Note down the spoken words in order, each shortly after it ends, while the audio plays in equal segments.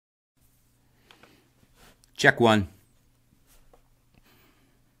Check one.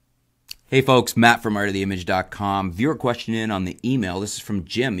 Hey folks, Matt from artoftheimage.com. Viewer question in on the email. This is from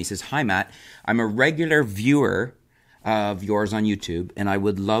Jim. He says, "Hi Matt, I'm a regular viewer of yours on YouTube and I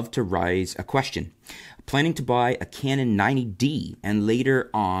would love to raise a question. Planning to buy a Canon 90D and later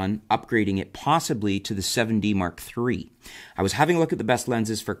on upgrading it possibly to the 7D Mark III. I was having a look at the best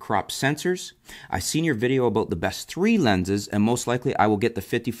lenses for crop sensors. I've seen your video about the best 3 lenses and most likely I will get the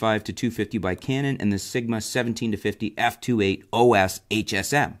 55-250 by Canon and the Sigma 17-50 f2.8 OS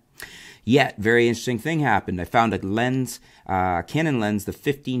HSM. Yet, very interesting thing happened. I found a lens, Canon lens, the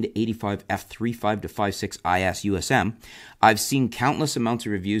 15-85 f3.5-5.6 IS USM. I've seen countless amounts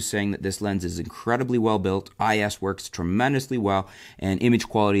of reviews saying that this lens is incredibly well built, IS works tremendously well, and image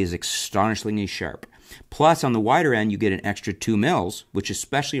quality is astonishingly sharp. Plus, on the wider end, you get an extra 2 mils, which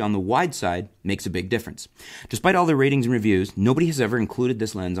especially on the wide side, makes a big difference. Despite all the ratings and reviews, nobody has ever included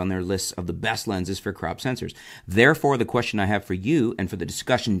this lens on their lists of the best lenses for crop sensors. Therefore, the question I have for you and for the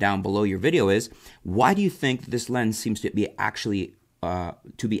discussion down below your video is, why do you think that this lens seems to be actually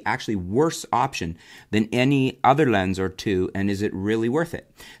worse option than any other lens or two, and is it really worth it?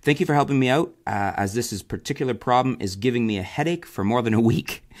 Thank you for helping me out, as this particular problem is giving me a headache for more than a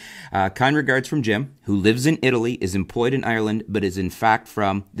week. Kind regards from Jim, who lives in Italy, is employed in Ireland, but is in fact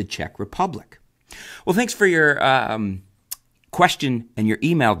from the Czech Republic." Well, thanks for your question and your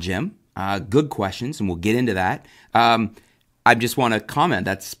email, Jim. Good questions, and we'll get into that. I just want to comment,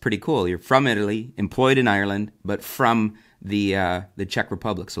 that's pretty cool. You're from Italy, employed in Ireland, but from the Czech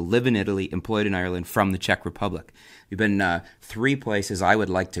Republic. So live in Italy, employed in Ireland, from the Czech Republic. You've been 3 places I would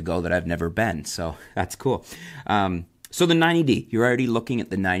like to go that I've never been, so that's cool. So the 90D, you're already looking at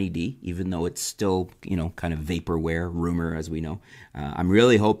the 90D, even though it's still, kind of vaporware, rumor as we know. I'm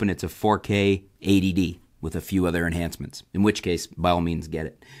really hoping it's a 4K 80D with a few other enhancements, in which case, by all means, get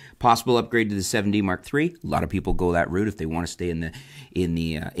it. Possible upgrade to the 7D Mark III. A lot of people go that route if they want to stay in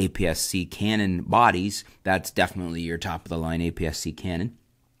the APS-C Canon bodies. That's definitely your top-of-the-line APS-C Canon.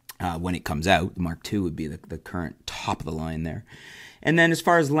 When it comes out, the Mark II would be the current top-of-the-line there. And then as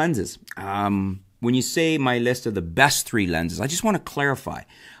far as lenses, when you say my list of the best 3 lenses, I just want to clarify.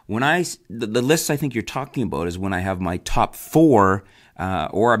 The list I think you're talking about is when I have my top 4,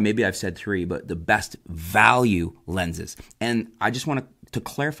 or maybe I've said 3, but the best value lenses. And I just want to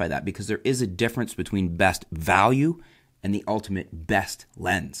clarify that because there is a difference between best value and the ultimate best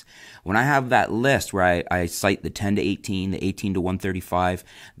lens. When I have that list where I cite the 10-18, the 18-135,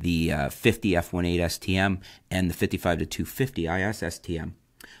 the 50 f1.8 STM, and the 55-250 IS STM,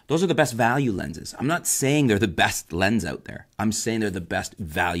 those are the best value lenses. I'm not saying they're the best lens out there. I'm saying they're the best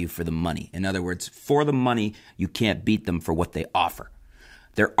value for the money. In other words, for the money, you can't beat them for what they offer.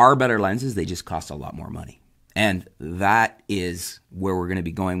 There are better lenses, they just cost a lot more money. And that is where we're going to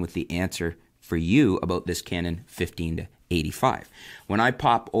be going with the answer for you about this Canon 15-85. When I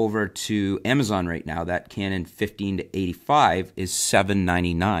pop over to Amazon right now, that Canon 15-85 is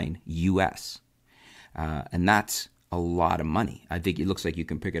 $799 US. And that's a lot of money. I think it looks like you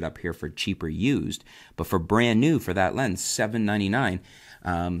can pick it up here for cheaper used, but for brand new for that lens, $799.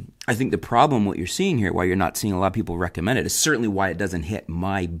 I think the problem what you're seeing here, why you're not seeing a lot of people recommend it, is certainly why it doesn't hit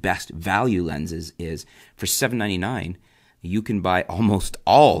my best value lenses, is for $799 you can buy almost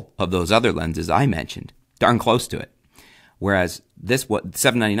all of those other lenses I mentioned, darn close to it. Whereas this, what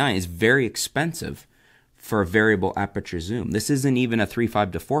 $799 is very expensive for a variable aperture zoom. This isn't even a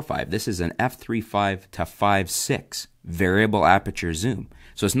 3.5 to 4.5. This is an f3.5 to 5.6 variable aperture zoom.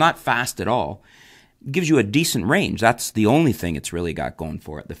 So it's not fast at all. It gives you a decent range. That's the only thing it's really got going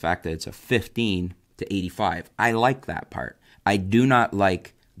for it. The fact that it's a 15 to 85. I like that part. I do not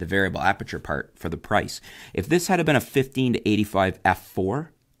like the variable aperture part for the price. If this had been a 15 to 85 f4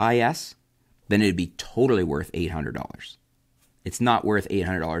 IS, then it'd be totally worth $800. It's not worth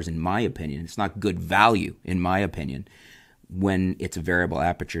 $800 in my opinion. It's not good value in my opinion when it's a variable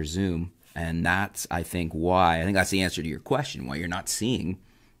aperture zoom. And that's, I think that's the answer to your question, why you're not seeing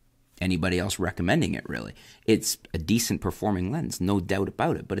anybody else recommending it really. It's a decent performing lens, no doubt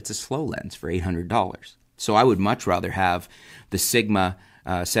about it, but it's a slow lens for $800. So I would much rather have the Sigma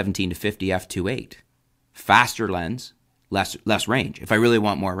 17 to 50 f2.8. Faster lens, less range. If I really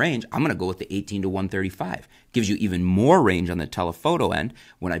want more range, I'm going to go with the 18 to 135. Gives you even more range on the telephoto end.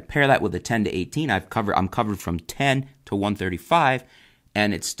 When I pair that with the 10 to 18, I'm covered from 10 to 135,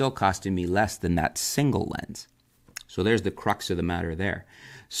 and it's still costing me less than that single lens. So there's the crux of the matter there.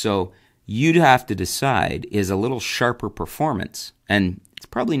 So you'd have to decide, is a little sharper performance, and it's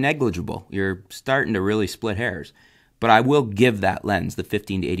probably negligible. You're starting to really split hairs. But I will give that lens, the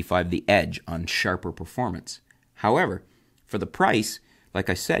 15 to 85, the edge on sharper performance. However, for the price, like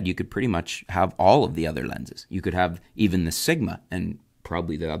I said, you could pretty much have all of the other lenses. You could have even the Sigma and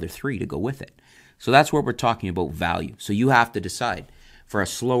probably the other three to go with it. So that's where we're talking about value. So you have to decide, for a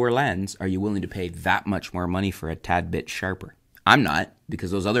slower lens, are you willing to pay that much more money for a tad bit sharper? I'm not,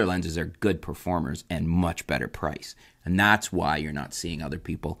 because those other lenses are good performers and much better price. And that's why you're not seeing other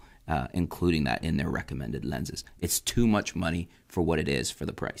people including that in their recommended lenses. It's too much money for what it is for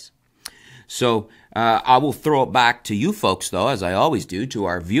the price. So I will throw it back to you folks, though, as I always do, to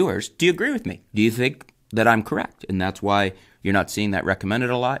our viewers. Do you agree with me? Do you think that I'm correct? And that's why you're not seeing that recommended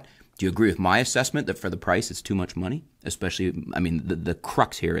a lot? Do you agree with my assessment that for the price it's too much money? Especially, I mean, the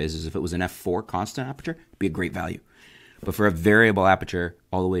crux here is if it was an f4 constant aperture, it'd be a great value. But for a variable aperture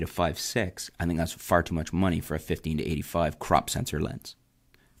all the way to 5.6, I think that's far too much money for a 15 to 85 crop sensor lens.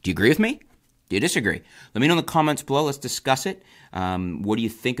 Do you agree with me? Do you disagree? Let me know in the comments below. Let's discuss it. What do you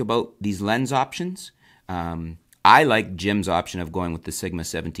think about these lens options? I like Jim's option of going with the Sigma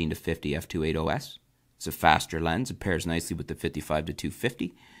 17 to 50 f2.8 It's a faster lens. It pairs nicely with the 55 to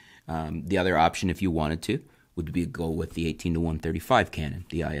 250. The other option, if you wanted to, would be to go with the 18 to 135 Canon,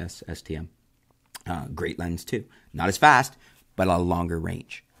 the IS STM. Great lens too. Not as fast, but a longer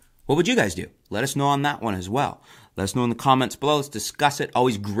range. What would you guys do? Let us know on that one as well. Let us know in the comments below. Let's discuss it.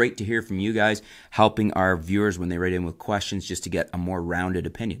 Always great to hear from you guys, helping our viewers when they write in with questions just to get a more rounded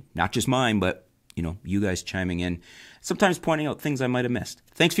opinion. Not just mine, but you guys chiming in, sometimes pointing out things I might have missed.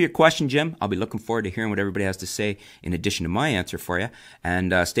 Thanks for your question, Jim. I'll be looking forward to hearing what everybody has to say in addition to my answer for you.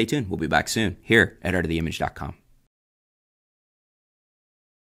 And stay tuned. We'll be back soon here at artoftheimage.com.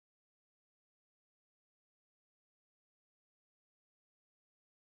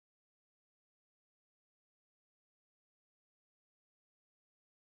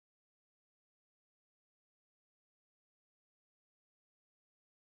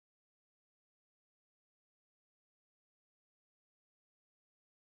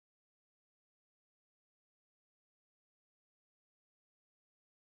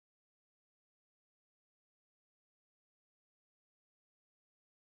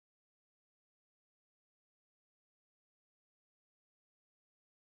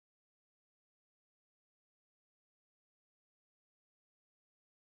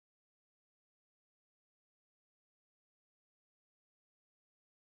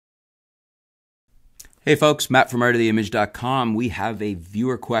 Hey folks, Matt from artoftheimage.com. We have a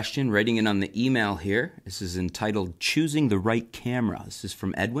viewer question writing in on the email here. This is entitled Choosing the Right Camera. This is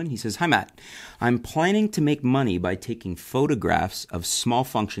from Edwin. He says, "Hi Matt, I'm planning to make money by taking photographs of small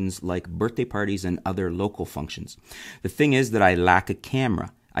functions like birthday parties and other local functions. The thing is that I lack a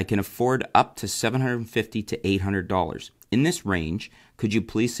camera. I can afford up to $750 to $800. In this range, could you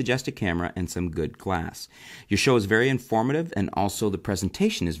please suggest a camera and some good glass? Your show is very informative and also the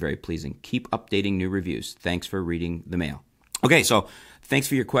presentation is very pleasing. Keep updating new reviews. Thanks for reading the mail." Okay, so thanks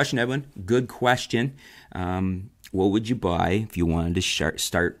for your question, Edwin. Good question. What would you buy if you wanted to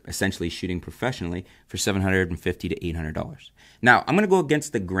start essentially shooting professionally for $750 to $800? Now, I'm going to go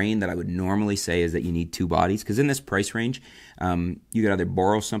against the grain that I would normally say is that you need two bodies, because in this price range, you could either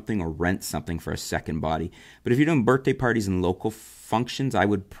borrow something or rent something for a second body. But if you're doing birthday parties and local functions, I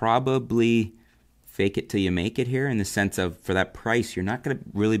would probably fake it till you make it here, in the sense of, for that price, you're not going to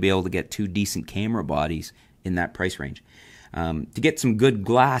really be able to get two decent camera bodies in that price range. To get some good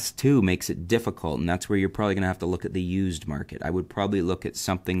glass too makes it difficult, and that's where you're probably going to have to look at the used market. I would probably look at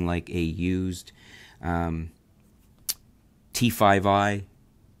something like a used T5i,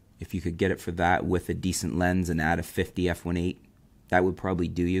 if you could get it for that with a decent lens and add a 50 f1.8, that would probably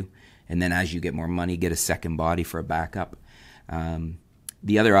do you. And then as you get more money, get a second body for a backup.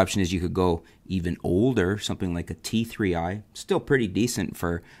 The other option is you could go even older, something like a T3i, still pretty decent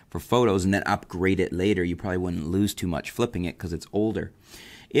for photos, and then upgrade it later. You probably wouldn't lose too much flipping it because it's older.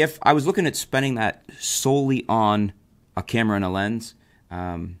 If I was looking at spending that solely on a camera and a lens,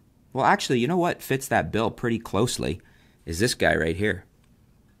 well, actually, you know what fits that bill pretty closely is this guy right here.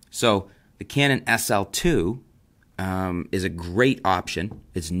 So the Canon SL2 is a great option.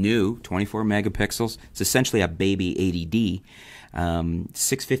 It's new, 24 megapixels. It's essentially a baby 80D.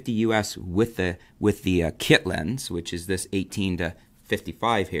 $650 US with the kit lens, which is this 18 to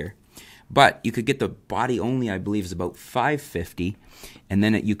 55 here. But you could get the body only, I believe, is about $550, and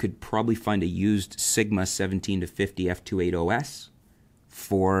then you could probably find a used Sigma 17 to 50 f2.8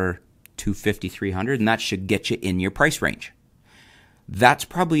 for $250, $300, and that should get you in your price range. That's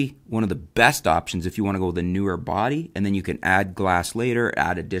probably one of the best options if you want to go with a newer body, and then you can add glass later,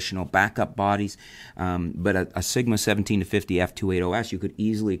 add additional backup bodies. But a Sigma 17 to 50 f2.8 you could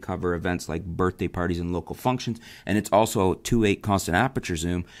easily cover events like birthday parties and local functions, and it's also a 2.8 constant aperture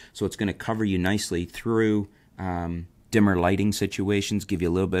zoom, so it's going to cover you nicely through dimmer lighting situations, give you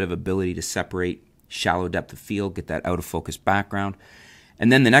a little bit of ability to separate shallow depth of field, get that out of focus background.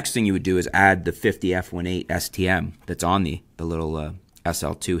 And then the next thing you would do is add the 50 f1.8 STM that's on the little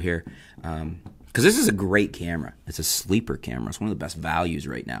SL2 here. Because this is a great camera. It's a sleeper camera. It's one of the best values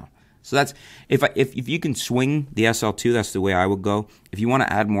right now. So that's, if you can swing the SL2, that's the way I would go. If you want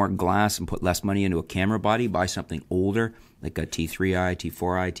to add more glass and put less money into a camera body, buy something older, like a T3i,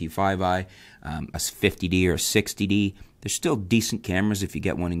 T4i, T5i, a 50D or a 60D. There's still decent cameras if you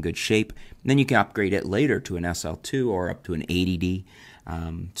get one in good shape. And then you can upgrade it later to an SL2 or up to an 80D,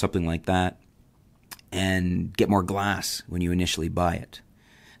 something like that, and get more glass when you initially buy it.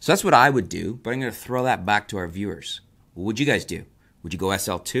 So that's what I would do, but I'm going to throw that back to our viewers. What would you guys do? Would you go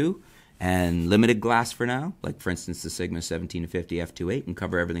SL2 and limited glass for now? Like, for instance, the Sigma 17-50 f2.8 and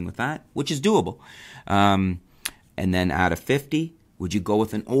cover everything with that, which is doable. And then add a 50. Would you go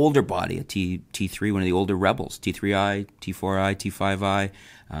with an older body, a T3, one of the older Rebels, T3i, T4i,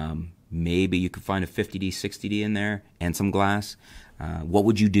 T5i? Maybe you could find a 50D, 60D in there and some glass. What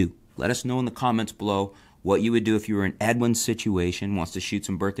would you do? Let us know in the comments below what you would do if you were in Edwin's situation, wants to shoot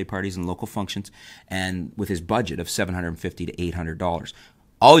some birthday parties and local functions, and with his budget of $750 to $800.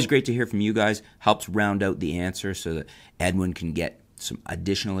 Always great to hear from you guys. Helps round out the answer so that Edwin can get some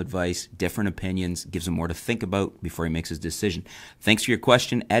additional advice, different opinions, gives him more to think about before he makes his decision. Thanks for your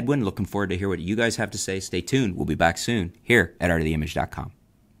question, Edwin. Looking forward to hear what you guys have to say. Stay tuned. We'll be back soon here at artoftheimage.com.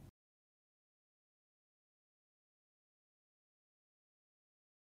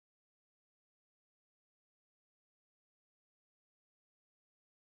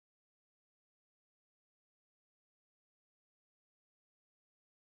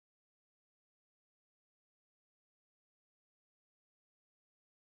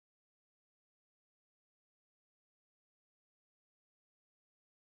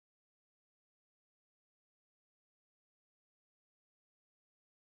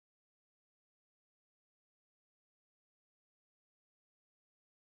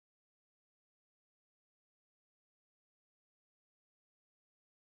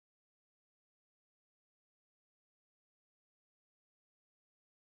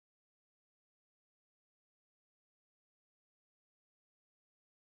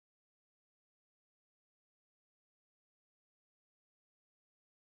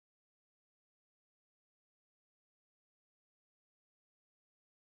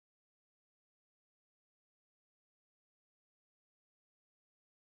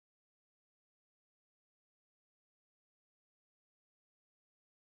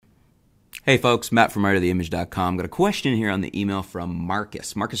 Hey folks, Matt from artoftheimage.com. Got a question here on the email from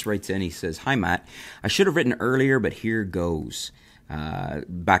Marcus. Marcus writes in, he says, "Hi Matt, I should have written earlier, but here goes."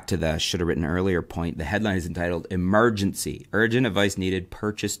 Back to the should have written earlier point. The headline is entitled, "Emergency. Urgent advice needed.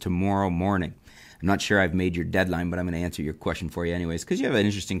 Purchase tomorrow morning." I'm not sure I've made your deadline, but I'm going to answer your question for you anyways, because you have an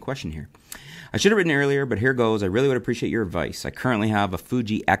interesting question here. "I should have written earlier, but here goes. I really would appreciate your advice. I currently have a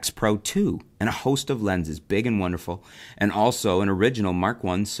Fuji X Pro 2 and a host of lenses, big and wonderful, and also an original Mark I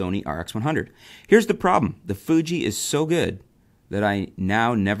Sony RX100. Here's the problem. The Fuji is so good that I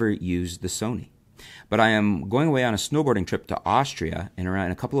now never use the Sony. But I am going away on a snowboarding trip to Austria in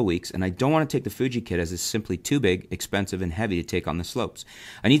a couple of weeks, and I don't want to take the Fuji kit as it's simply too big, expensive, and heavy to take on the slopes.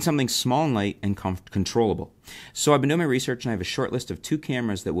 I need something small and light and controllable. So I've been doing my research, and I have a short list of 2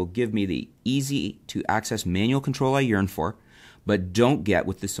 cameras that will give me the easy-to-access manual control I yearn for, but don't get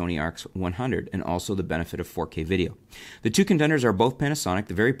with the Sony RX100, and also the benefit of 4K video. The 2 contenders are both Panasonic,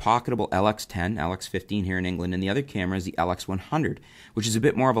 the very pocketable LX10, LX15 here in England, and the other camera is the LX100, which is a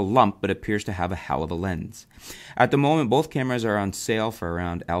bit more of a lump, but appears to have a hell of a lens. At the moment, both cameras are on sale for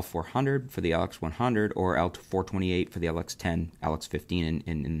around L400 for the LX100 or L428 for the LX10, LX15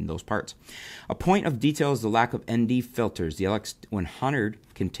 in those parts. A point of detail is the lack of ND filters. The LX100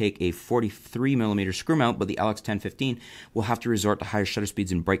 can take a 43mm screw mount, but the LX10-15 will have to resort to higher shutter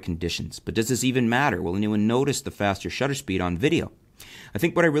speeds in bright conditions. But does this even matter? Will anyone notice the faster shutter speed on video? I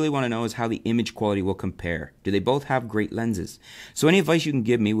think what I really want to know is how the image quality will compare. Do they both have great lenses? So any advice you can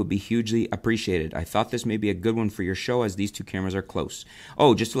give me would be hugely appreciated. I thought this may be a good one for your show as these 2 cameras are close.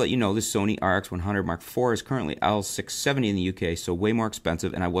 Oh, just to let you know, the Sony RX100 Mark IV is currently L670 in the UK, so way more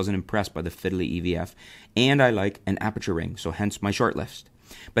expensive, and I wasn't impressed by the fiddly EVF. And I like an aperture ring, so hence my short list.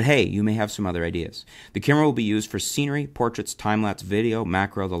 But hey, you may have some other ideas. The camera will be used for scenery, portraits, time-lapse video,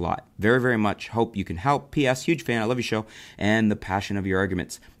 macro, the lot. Very, very much hope you can help. P.S. Huge fan. I love your show and the passion of your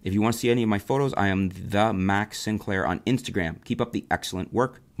arguments. If you want to see any of my photos, I am the Max Sinclair on Instagram. Keep up the excellent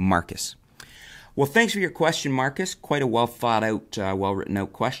work, Marcus. Well, thanks for your question, Marcus. Quite a well-thought-out,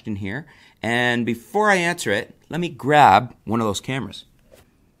 well-written-out question here. And before I answer it, let me grab one of those cameras.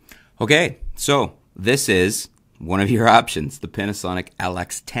 Okay, so this is one of your options, the Panasonic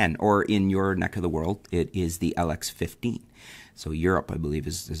LX10, or in your neck of the world, it is the LX15. So Europe, I believe,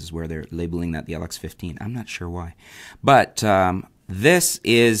 this is where they're labeling that the LX15. I'm not sure why. But this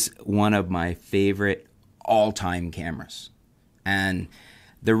is one of my favorite all-time cameras. And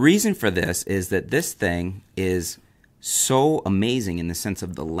the reason for this is that this thing is so amazing in the sense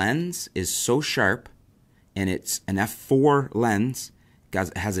of the lens is so sharp, and it's an f4 lens.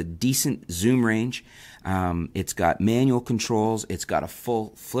 It has a decent zoom range. It's got manual controls. It's got a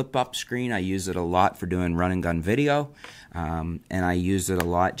full flip-up screen. I use it a lot for doing run and gun video, and I use it a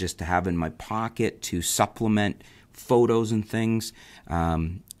lot just to have in my pocket to supplement photos and things.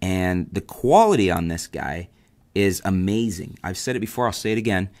 And the quality on this guy is amazing. I've said it before, I'll say it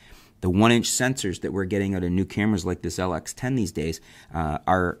again. The 1-inch sensors that we're getting out of new cameras like this LX10 these days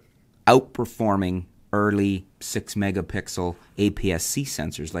are outperforming early 6-megapixel APS-C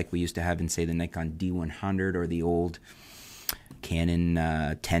sensors like we used to have in, say, the Nikon D100 or the old Canon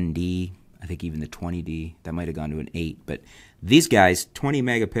 10D. I think even the 20D. That might have gone to an 8. But these guys,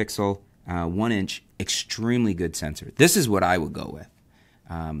 20-megapixel, 1-inch, extremely good sensor. This is what I would go with.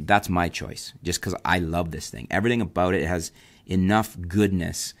 That's my choice, just because I love this thing. Everything about it has enough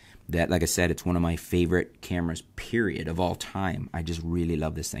goodness that, like I said, it's one of my favorite cameras, period, of all time. I just really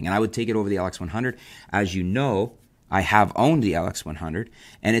love this thing. And I would take it over the LX100. As you know, I have owned the LX100,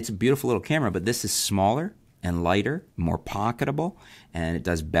 and it's a beautiful little camera, but this is smaller and lighter, more pocketable, and it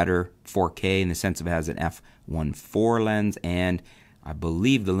does better 4K in the sense of it has an f1.4 lens, and I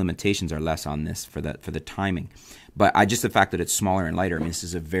believe the limitations are less on this for the timing. But just the fact that it's smaller and lighter, I mean, this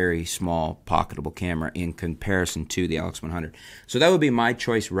is a very small, pocketable camera in comparison to the LX100. So that would be my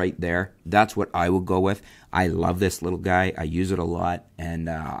choice right there. That's what I would go with. I love this little guy. I use it a lot, and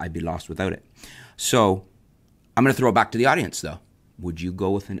I'd be lost without it. So I'm going to throw it back to the audience, though. Would you go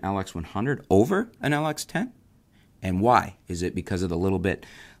with an LX100 over an LX10? And why? Is it because of the little bit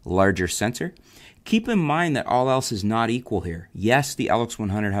larger sensor? Keep in mind that all else is not equal here. Yes, the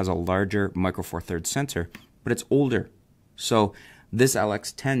LX100 has a larger micro four thirds sensor, but it's older. So this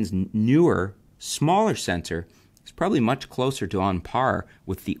LX10's newer, smaller sensor is probably much closer to on par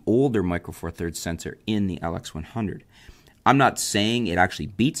with the older micro four thirds sensor in the LX100. I'm not saying it actually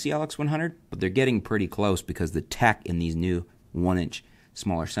beats the LX100, but they're getting pretty close because the tech in these new 1-inch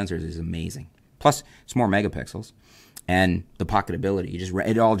smaller sensors is amazing. Plus, it's more megapixels, and the pocketability,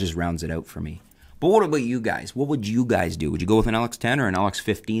 it all just rounds it out for me. But what about you guys? What would you guys do? Would you go with an LX10 or an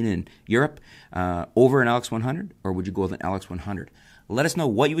LX15 in Europe over an LX100? Or would you go with an LX100? Let us know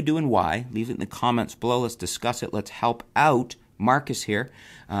what you would do and why. Leave it in the comments below. Let's discuss it. Let's help out Marcus here.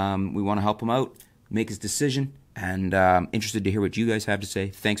 We want to help him out, make his decision, and interested to hear what you guys have to say.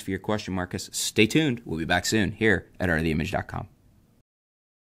 Thanks for your question, Marcus. Stay tuned. We'll be back soon here at artoftheimage.com.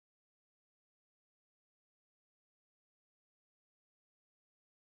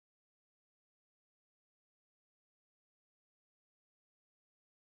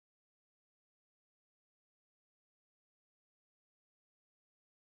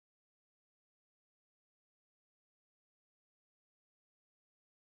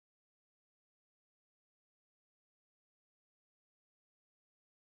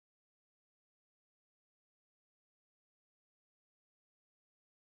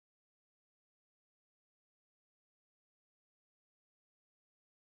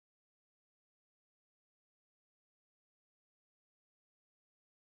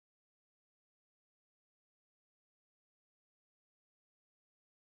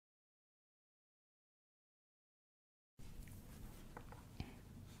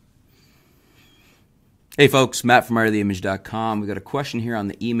 Hey folks, Matt from artoftheimage.com. We got a question here on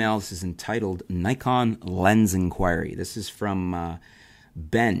the email. This is entitled Nikon Lens Inquiry. This is from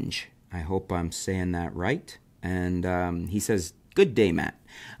Benj. I hope I'm saying that right. And he says, "Good day, Matt.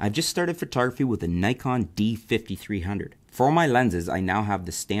 I've just started photography with a Nikon D5300. For my lenses, I now have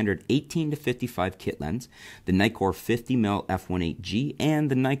the standard 18 to 55 kit lens, the Nikkor 50mm f1.8G,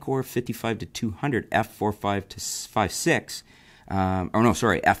 and the Nikkor 55 to 200 f4.5 to 5.6.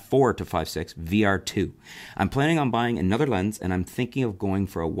 F4 to 5.6 VR2. I'm planning on buying another lens, and I'm thinking of going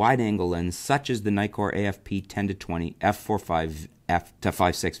for a wide-angle lens such as the Nikkor AFP 10 to 20 f4.5 f to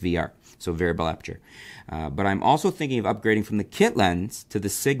 5.6 VR, so variable aperture. But I'm also thinking of upgrading from the kit lens to the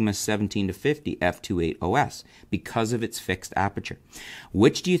Sigma 17 to 50 f2.8 OS because of its fixed aperture.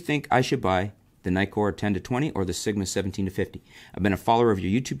 Which do you think I should buy? The Nikkor 10 to 20 or the Sigma 17 to 50? I've been a follower of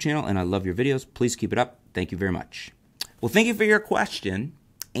your YouTube channel, and I love your videos. Please keep it up. Thank you very much." Well, thank you for your question,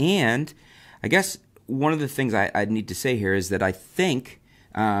 and I guess one of the things I need to say here is that I think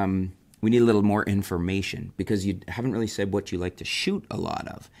we need a little more information because you haven't really said what you like to shoot a lot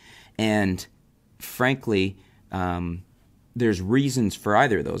of. And frankly, there's reasons for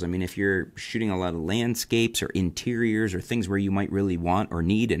either of those. I mean, if you're shooting a lot of landscapes or interiors or things where you might really want or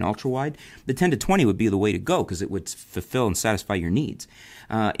need an ultra wide, the 10-20 would be the way to go because it would fulfill and satisfy your needs.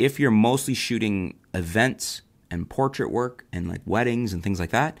 If you're mostly shooting events and portrait work and like weddings and things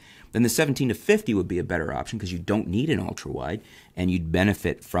like that, then the 17-50 would be a better option because you don't need an ultra wide and you'd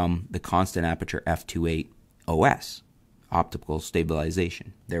benefit from the constant aperture f2.8 OS, optical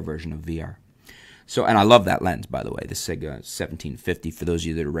stabilization, their version of VR. So, and I love that lens, by the way, the Sigma 1750. For those of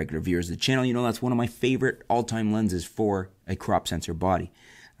you that are regular viewers of the channel, you know that's one of my favorite all-time lenses for a crop sensor body,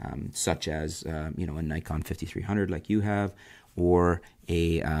 such as, a Nikon 5300 like you have, or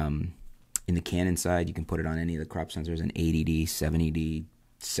in the Canon side, you can put it on any of the crop sensors, an 80D, 70D,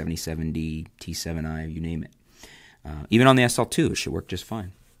 77D, T7i, you name it. Even on the SL2, it should work just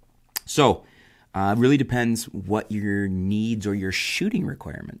fine. So, it really depends what your needs or your shooting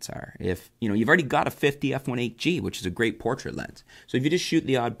requirements are. If, you've already got a 50 f1.8G, which is a great portrait lens. So if you just shoot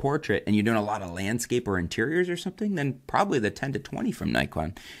the odd portrait and you're doing a lot of landscape or interiors or something, then probably the 10-20 from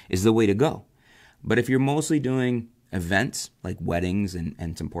Nikon is the way to go. But if you're mostly doing events like weddings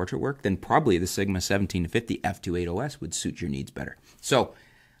and some portrait work, then probably the Sigma 17-50 f2.8 OS would suit your needs better. So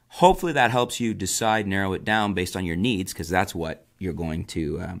hopefully that helps you decide, narrow it down based on your needs, because that's what you're going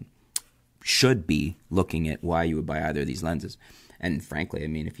to should be looking at why you would buy either of these lenses. And frankly, I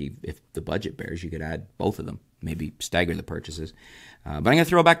mean, if the budget bears, you could add both of them, maybe stagger the purchases. But I'm going to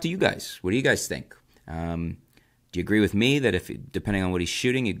throw it back to you guys. What do you guys think? Do you agree with me that if, depending on what he's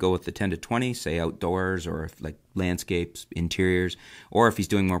shooting, you'd go with the 10-20, say outdoors or if, like landscapes, interiors, or if he's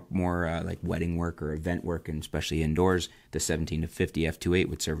doing more like wedding work or event work, and especially indoors, the 17-50 f2.8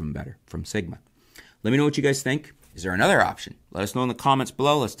 would serve him better from Sigma. Let me know what you guys think. Is there another option? Let us know in the comments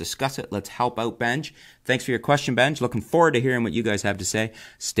below. Let's discuss it. Let's help out Benj. Thanks for your question, Benj. Looking forward to hearing what you guys have to say.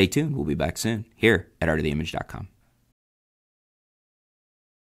 Stay tuned. We'll be back soon here at artoftheimage.com.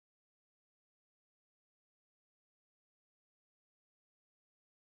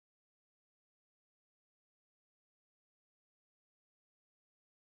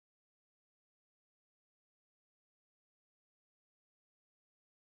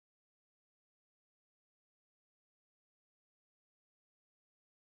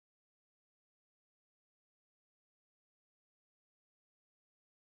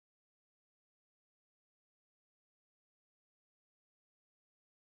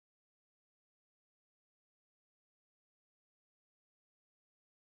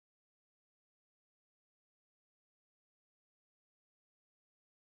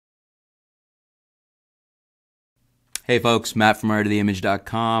 Hey folks, Matt from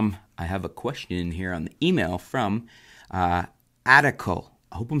artoftheimage.com. I have a question here on the email from Attical.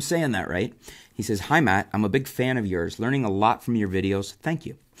 I hope I'm saying that right. He says, "Hi Matt, I'm a big fan of yours, learning a lot from your videos. Thank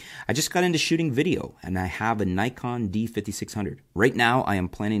you. I just got into shooting video and I have a Nikon D5600. Right now I am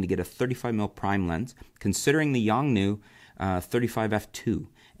planning to get a 35mm prime lens, considering the Yongnuo 35f2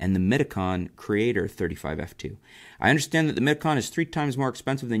 and the Nikon Creator 35f2. I understand that the Nikon is 3 times more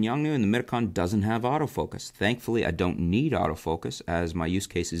expensive than Yongnuo, and the Nikon doesn't have autofocus. Thankfully, I don't need autofocus as my use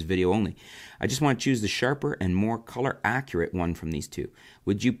case is video only. I just want to choose the sharper and more color accurate one from these two.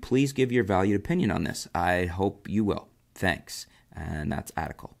 Would you please give your valued opinion on this? I hope you will. Thanks." And that's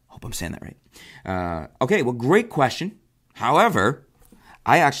Attical. Hope I'm saying that right. Okay, well, great question. However,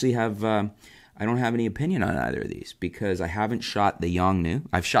 I actually have... I don't have any opinion on either of these because I haven't shot the Yongnuo.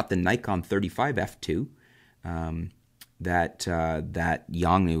 I've shot the Nikon 35f2 that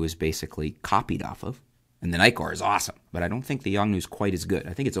Yongnuo is basically copied off of. And the Nikkor is awesome, but I don't think the Yongnuo is quite as good.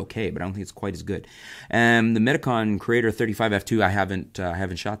 I think it's okay, but I don't think it's quite as good. And the Nikon Creator 35f2, I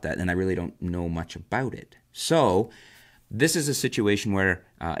haven't shot that, and I really don't know much about it. So this is a situation where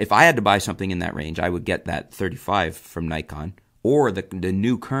if I had to buy something in that range, I would get that 35 from Nikon, or the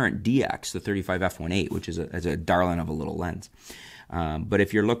new current DX, the 35 f1.8, which is a darling of a little lens. But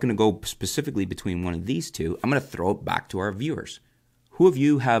if you're looking to go specifically between one of these two, I'm going to throw it back to our viewers. Who of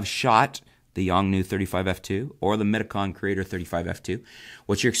you have shot the Yongnuo 35 f2 or the Nikon Creator 35 f2?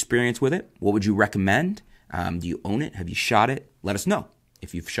 What's your experience with it? What would you recommend? Do you own it? Have you shot it? Let us know.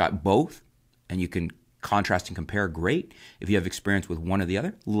 If you've shot both and you can contrast and compare, great. If you have experience with one or the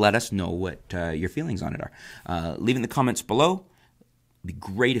other, let us know what your feelings on it are. Leave in the comments below. It'd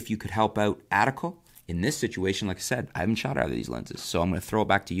be great if you could help out Attical. In this situation, like I said, I haven't shot out of these lenses, so I'm going to throw it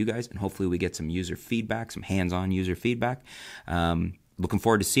back to you guys, and hopefully we get some user feedback, some hands-on user feedback. Looking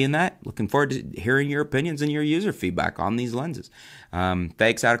forward to seeing that. Looking forward to hearing your opinions and your user feedback on these lenses.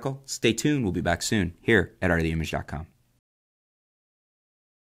 Thanks, Attical. Stay tuned. We'll be back soon here at artoftheimage.com.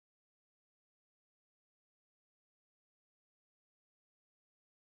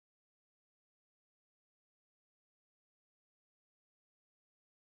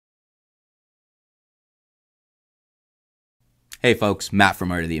 Hey folks, Matt from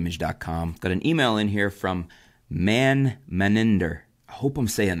artoftheimage.com. Got an email in here from Maninder. I hope I'm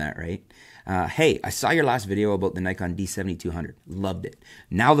saying that right. Hey, I saw your last video about the Nikon D7200. Loved it.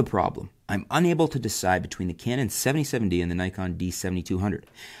 Now the problem. I'm unable to decide between the Canon 77D and the Nikon D7200.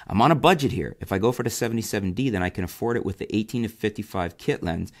 I'm on a budget here. If I go for the 77D, then I can afford it with the 18-55 kit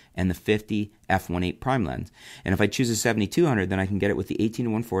lens and the 50 f1.8 prime lens. And if I choose a 7200, then I can get it with the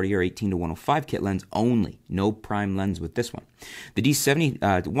 18-140 or 18-105 kit lens only. No prime lens with this one. The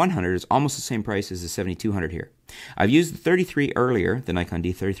D7100 is almost the same price as the 7200 here. I've used the 33 earlier, the Nikon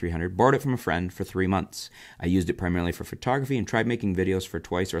D3300, borrowed it from a friend for 3 months. I used it primarily for photography and tried making videos for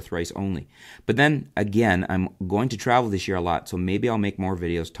twice or thrice only. But then, again, I'm going to travel this year a lot, so maybe I'll make more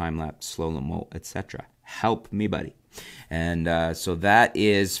videos, time-lapse, slow-mo, etc. Help me, buddy. And so that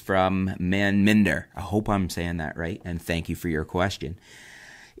is from Manminder. I hope I'm saying that right, and thank you for your question.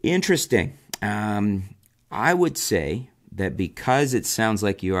 Interesting. I would say that because it sounds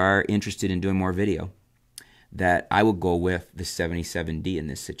like you are interested in doing more video, that I would go with the 77D in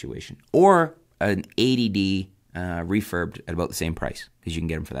this situation, or an 80D refurbed at about the same price, because you can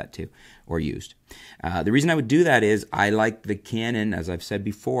get them for that too, or used. The reason I would do that is I like the Canon, as I've said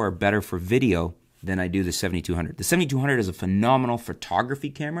before, better for video than I do the 7200. The 7200 is a phenomenal photography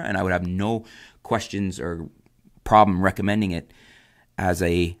camera, and I would have no questions or problem recommending it as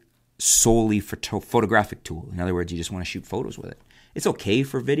a solely photographic tool. In other words, you just want to shoot photos with it. It's okay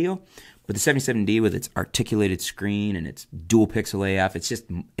for video, but the 77D with its articulated screen and its dual pixel AF,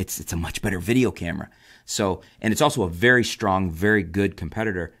 it's a much better video camera. So, and it's also a very strong, very good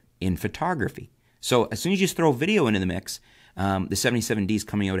competitor in photography. So as soon as you throw video into the mix, the 77D is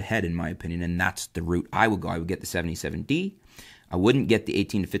coming out ahead, in my opinion, and that's the route I would go. I would get the 77D. I wouldn't get the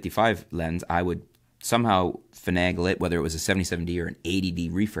 18-55 lens. I would somehow finagle it, whether it was a 77D or an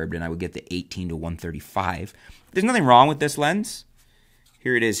 80D refurbed, and I would get the 18-135. There's nothing wrong with this lens.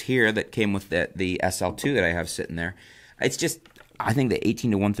 Here it is here that came with the SL2 that I have sitting there. It's just, I think the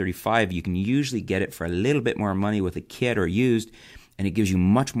 18-135, you can usually get it for a little bit more money with a kit or used, and it gives you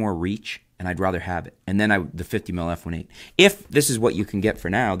much more reach, and I'd rather have it. And then the 50mm f1.8. If this is what you can get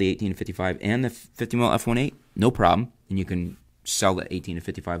for now, the 18-55 and the 50mm f1.8, no problem. And you can sell the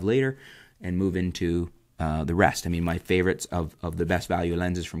 18-55 later and move into the rest. I mean, my favorites of the best value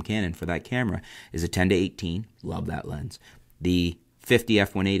lenses from Canon for that camera is a 10-18. Love that lens. The 50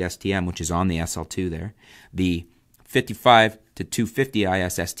 f1.8 STM, which is on the SL2 there. The 55-250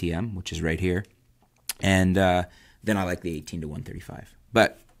 IS STM, which is right here. And then I like the 18-135.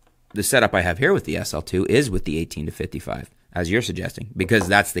 But the setup I have here with the SL2 is with the 18-55, as you're suggesting, because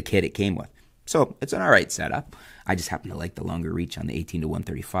that's the kit it came with. So it's an all right setup. I just happen to like the longer reach on the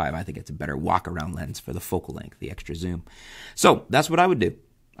 18-135. I think it's a better walk-around lens for the focal length, the extra zoom. So that's what I would do.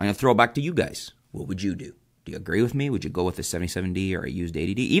 I'm going to throw it back to you guys. What would you do? Do you agree with me? Would you go with the 77D or a used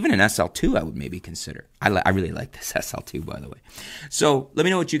 80D? Even an SL2 I would maybe consider. I really like this SL2, by the way. So let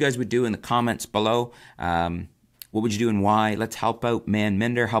me know what you guys would do in the comments below. What would you do and why? Let's help out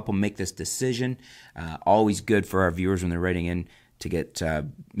Manminder, help them make this decision. Always good for our viewers when they're writing in to get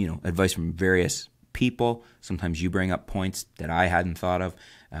advice from various people. Sometimes you bring up points that I hadn't thought of,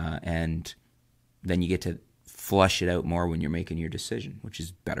 and then you get to flush it out more when you're making your decision, which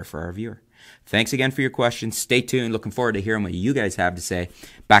is better for our viewer. Thanks again for your questions. Stay tuned. Looking forward to hearing what you guys have to say.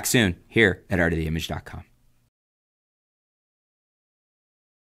 Back soon here at artoftheimage.com.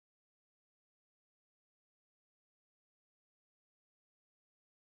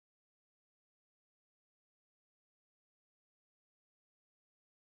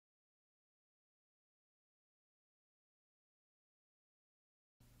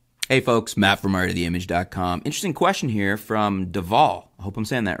 Hey folks, Matt from artoftheimage.com. Interesting question here from Duvall. I hope I'm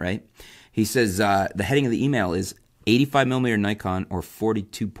saying that right. He says the heading of the email is 85mm Nikon or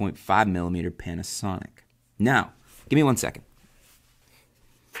 42.5mm Panasonic. Now, give me 1 second.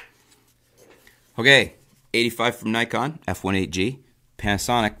 Okay, 85 from Nikon, f1.8G,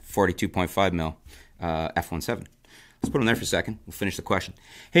 Panasonic 42.5mm f1.7. Let's put them there for a second. We'll finish the question.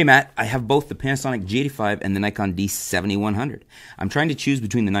 Hey, Matt, I have both the Panasonic G85 and the Nikon D7100. I'm trying to choose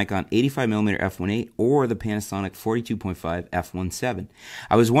between the Nikon 85mm f1.8 or the Panasonic 42.5 f1.7.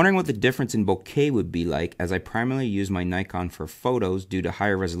 I was wondering what the difference in bokeh would be like, as I primarily use my Nikon for photos due to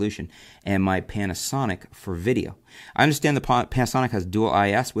higher resolution and my Panasonic for video. I understand the Panasonic has dual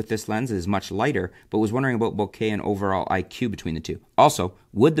IS with this lens. It is much lighter, but was wondering about bokeh and overall IQ between the two. Also,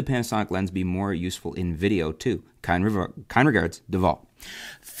 would the Panasonic lens be more useful in video too? Kind regards, Duvall.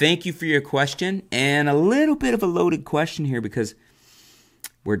 Thank you for your question, and a little bit of a loaded question here because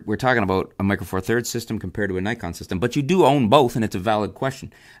we're talking about a Micro Four Thirds system compared to a Nikon system, but you do own both, and it's a valid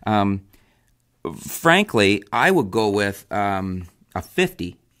question. frankly, I would go with a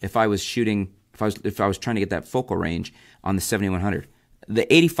 50 if I was shooting, if I was trying to get that focal range on the 7100.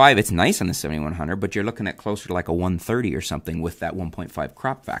 The 85, it's nice on the 7100, but you're looking at closer to like a 130 or something with that 1.5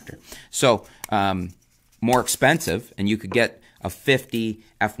 crop factor. So more expensive, and you could get a 50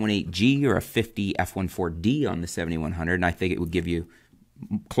 f1.8G or a 50 f1.4D on the 7100, and I think it would give you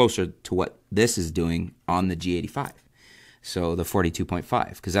closer to what this is doing on the G85. So the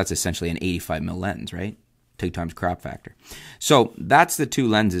 42.5, because that's essentially an 85mm lens, right? 2 times crop factor. So that's the two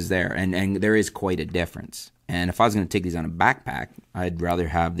lenses there, and there is quite a difference. And if I was going to take these on a backpack, I'd rather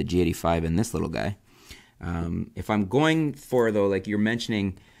have the G85 and this little guy. If I'm going for, though, like you're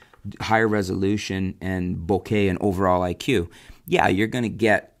mentioning, higher resolution and bokeh and overall IQ, yeah, you're going to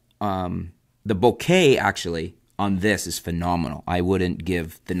get the bokeh actually on this is phenomenal. I wouldn't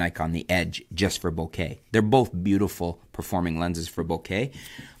give the Nikon the edge just for bokeh. They're both beautiful performing lenses for bokeh,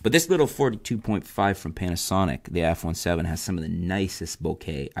 but this little 42.5 from Panasonic, the f1.7, has some of the nicest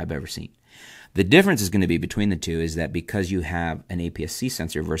bokeh I've ever seen. The difference is going to be between the two is that because you have an APS-C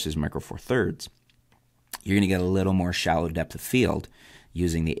sensor versus Micro Four Thirds, you're going to get a little more shallow depth of field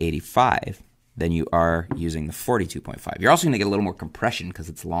using the 85 than you are using the 42.5. You're also going to get a little more compression because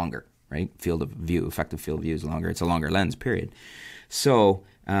it's longer, right? Field of view, effective field of view is longer. It's a longer lens, period. So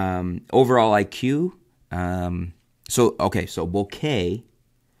overall IQ, so bokeh,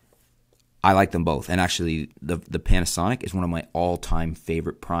 I like them both. And actually, the Panasonic is one of my all-time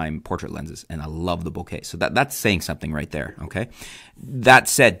favorite prime portrait lenses, and I love the bokeh. So that's saying something right there, okay? That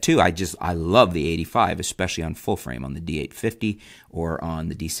said, too, I love the 85, especially on full frame, on the D850 or on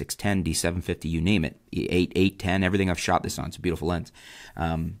the D610, D750, you name it, 810, everything I've shot this on. It's a beautiful lens.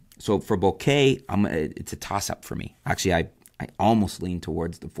 So for bokeh, it's a toss-up for me. Actually, I almost lean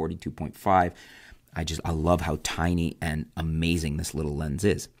towards the 42.5. I love how tiny and amazing this little lens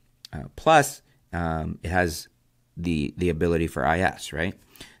is. Plus, it has the ability for IS, right?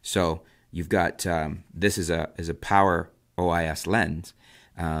 So you've got this is a power OIS lens,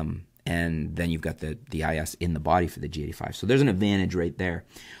 and then you've got the IS in the body for the G85. So there's an advantage right there.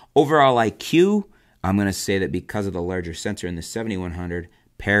 Overall IQ, I'm going to say that because of the larger sensor in the 7100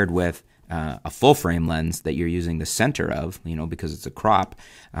 paired with a full frame lens that you're using the center of, because it's a crop,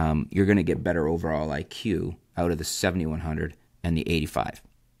 you're going to get better overall IQ out of the 7100 and the 85.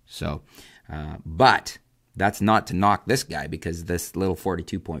 So, but that's not to knock this guy, because this little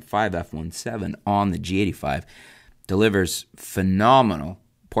 42.5 f1.7 on the G85 delivers phenomenal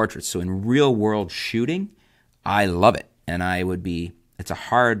portraits. So in real world shooting, I love it. And it's a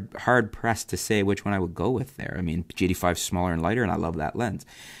hard press to say which one I would go with there. I mean, G85 is smaller and lighter, and I love that lens.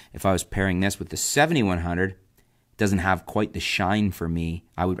 If I was pairing this with the 7100, it doesn't have quite the shine for me.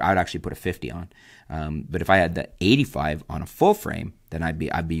 I would actually put a 50 on. But if I had the 85 on a full frame, then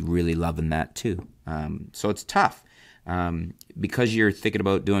I'd be really loving that too. So it's tough. Because you're thinking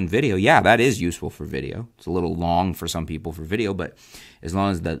about doing video, yeah, that is useful for video. It's a little long for some people for video, but as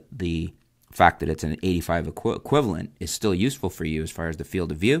long as the fact that it's an 85 equivalent is still useful for you as far as the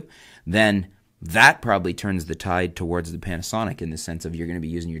field of view, then that probably turns the tide towards the Panasonic, in the sense of you're going to be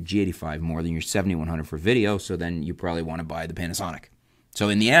using your G85 more than your 7100 for video, so then you probably want to buy the Panasonic. So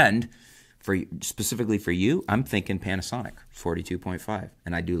in the end, specifically for you, I'm thinking Panasonic 42.5,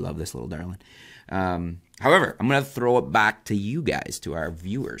 and I do love this little darling. However, I'm going to throw it back to you guys, to our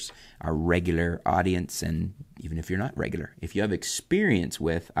viewers, our regular audience, and even if you're not regular, if you have experience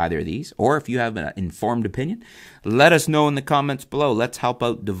with either of these, or if you have an informed opinion, let us know in the comments below. Let's help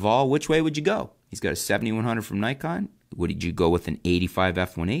out Duval. Which way would you go? He's got a 7100 from Nikon. Would you go with an 85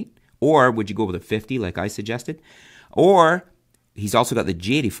 f1.8? Or would you go with a 50 like I suggested? Or he's also got the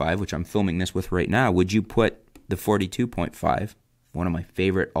G85, which I'm filming this with right now. Would you put the 42.5, one of my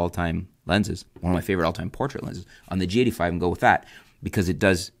favorite all-time lenses, one of my favorite all-time portrait lenses, on the G85 and go with that? Because it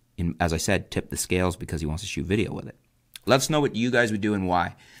does, as I said, tip the scales because he wants to shoot video with it. Let us know what you guys would do and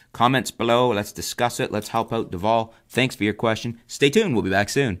why. Comments below. Let's discuss it. Let's help out Duval. Thanks for your question. Stay tuned. We'll be back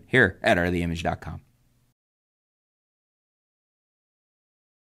soon here at artoftheimage.com.